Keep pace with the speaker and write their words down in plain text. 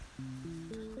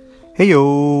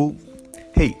Heyo!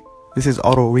 Hey, this is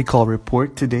Auto Recall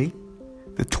Report today,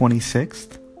 the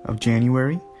 26th of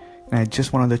January, and I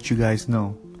just want to let you guys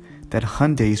know that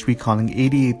Hyundai is recalling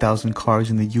 88,000 cars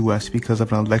in the US because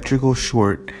of an electrical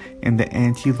short in the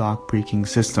anti-lock braking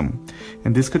system,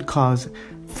 and this could cause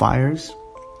fires.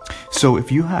 So if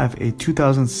you have a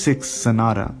 2006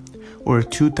 Sonata or a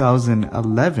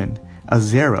 2011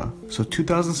 Azera, so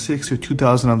 2006 or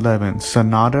 2011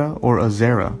 Sonata or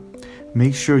Azera,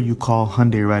 make sure you call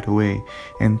Hyundai right away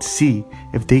and see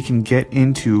if they can get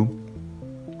into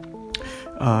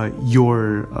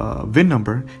your VIN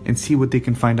number and see what they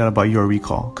can find out about your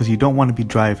recall, because you don't want to be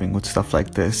driving with stuff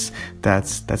like this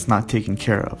that's not taken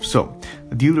care of. So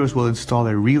the dealers will install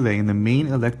a relay in the main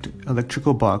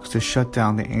electrical box to shut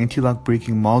down the anti-lock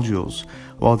braking modules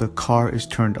while the car is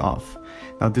turned off.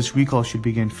 Now this recall should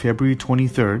begin February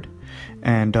 23rd,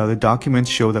 and the documents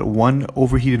show that one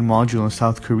overheated module in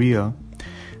South Korea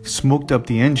smoked up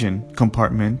the engine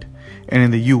compartment, and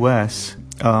in the US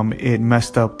it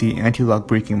messed up the anti-lock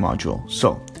braking module.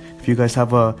 So if you guys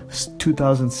have a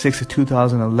 2006 or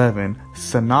 2011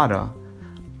 Sonata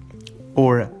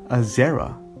or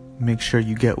Azera, make sure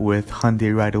you get with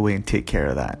Hyundai right away and take care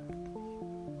of that.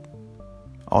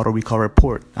 Auto Recall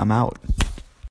Report, I'm out.